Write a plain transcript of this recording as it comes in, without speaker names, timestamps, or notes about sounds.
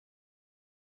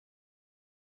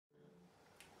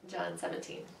John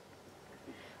 17.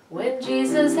 When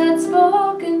Jesus had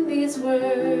spoken these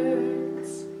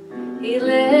words, he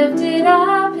lifted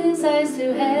up his eyes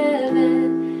to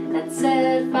heaven and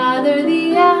said, Father,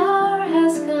 the hour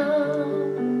has come.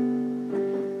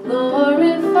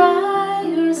 Glorify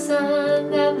your Son,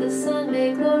 that the Son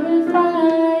may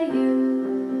glorify you.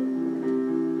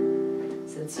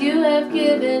 Since you have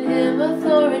given him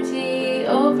authority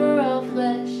over all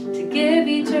flesh, to give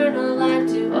eternal life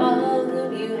to all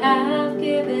whom you have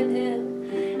given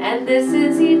him. And this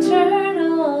is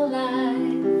eternal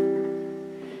life,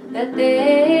 that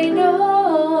they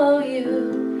know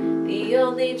you, the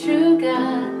only true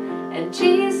God, and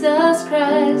Jesus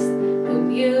Christ, whom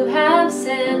you have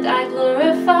sent. I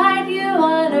glorified you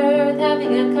on earth,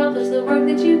 having accomplished the work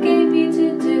that you gave me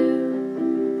to do.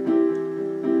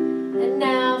 And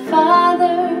now,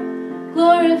 Father,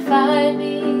 glorify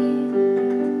me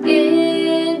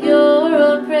in your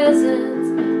own presence,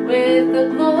 with the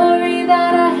glory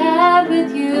that I had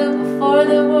with you before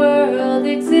the world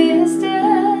existed.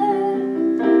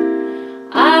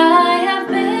 I have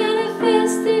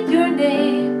manifested your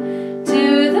name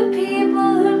to the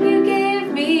people whom you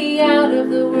gave me out of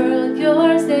the world.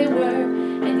 Yours they were,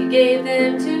 and you gave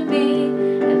them to me,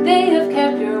 and they have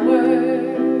kept your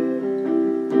word.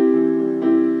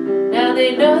 Now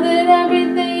they know that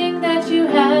everything that you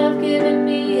have given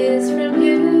me is from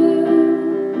you.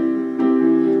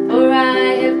 For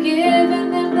I have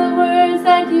given them the words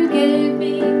that you gave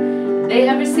me. They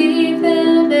have received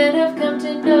them and have come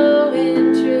to know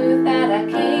in truth that I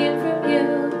came from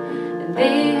you. And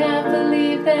they have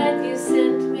believed that you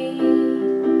sent me.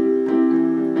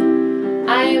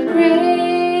 I am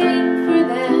praying for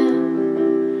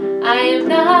them. I am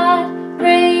not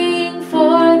praying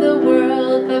for the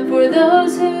world, but for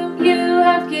those whom you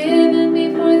have given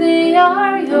me, for they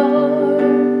are yours.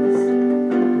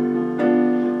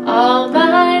 All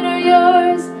mine are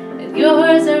yours, and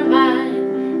yours are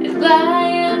mine, and I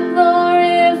am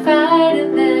glorified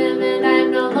in them. And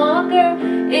I'm no longer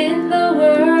in the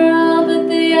world, but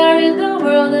they are in the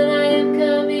world, and I am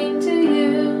coming to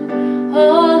you.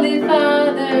 Holy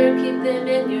Father, keep them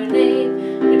in your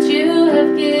name, which you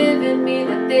have given me,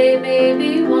 that they may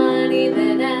be one,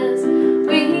 even as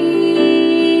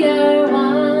we are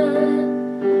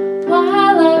one.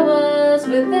 While I was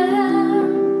with them,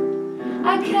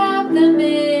 I kept them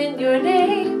in your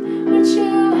name, which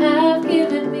you have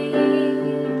given me.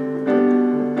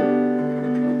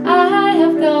 I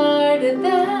have guarded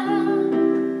them,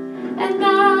 and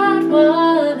not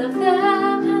one of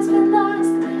them has been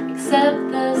lost,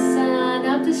 except the son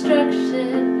of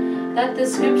destruction, that the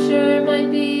scripture might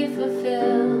be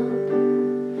fulfilled.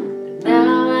 But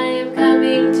now I am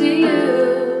coming to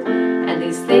you, and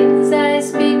these things I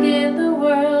speak in the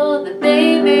world, that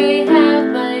they may have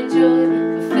my joy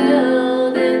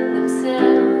fulfilled in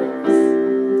themselves.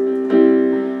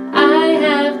 I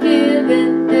have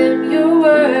given them your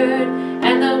word,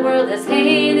 and the world has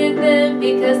hated them,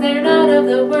 because they're not of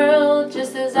the world,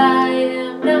 just as I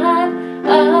am not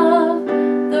of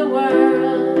the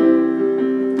world.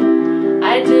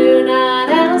 I do not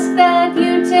ask that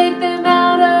you take them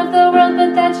out of the world,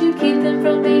 but that you keep them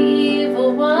from the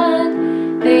evil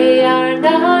one. They are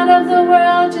not of the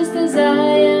world, just as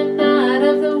I am not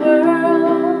of the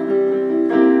world.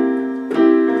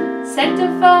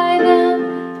 Sanctify them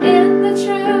in the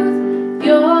truth.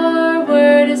 Your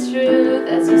word is truth.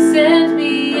 As you sent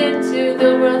me into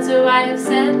the world, so I have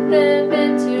sent them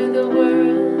into the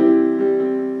world.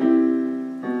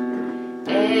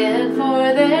 And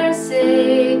for their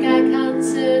sake I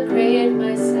consecrate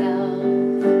myself,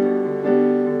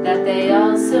 that they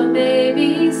also may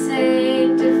be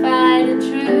sanctified in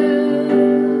truth.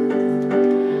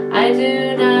 I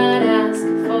do not ask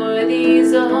for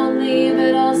these only,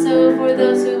 but also for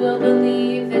those who will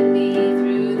believe in me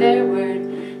through their word,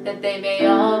 that they may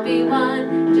all be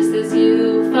one, just as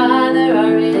you, Father,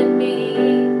 are in me,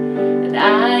 and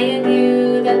I in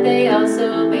you, that they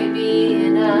also may be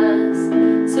in us,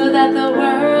 so that the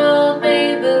world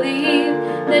may believe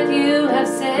that you have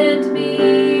sent me.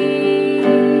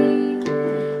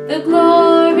 The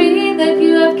glory that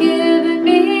you have given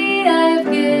me, I have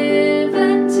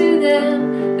given to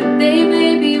them, that they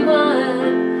may be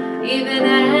one, even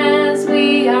as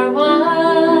we are one.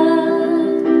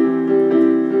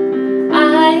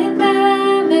 I in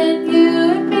them and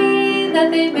you in me, that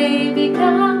they may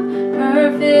become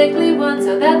perfectly one,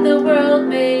 so that the world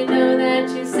may know that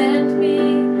you sent me,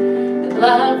 and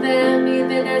love them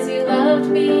even as you loved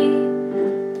me.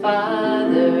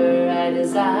 Father, I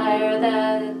desire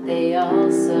that they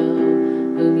also,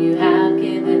 whom you have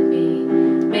given me,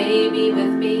 may be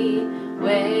with me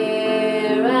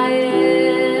where I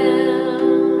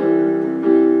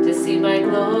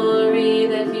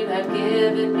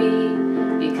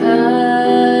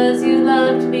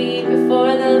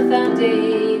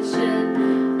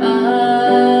foundation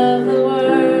of the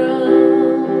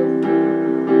world.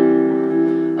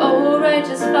 Oh,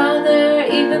 righteous Father,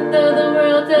 even though the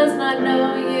world does not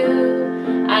know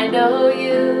you, I know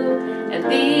you,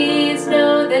 and these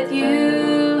know that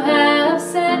you have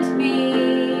sent me.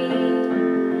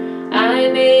 I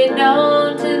made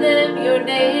known to them your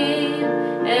name,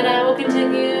 and I will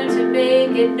continue to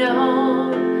make it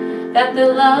known, that the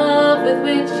love with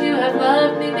which you have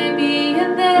loved me may be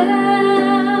in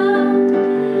them,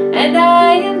 and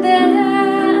I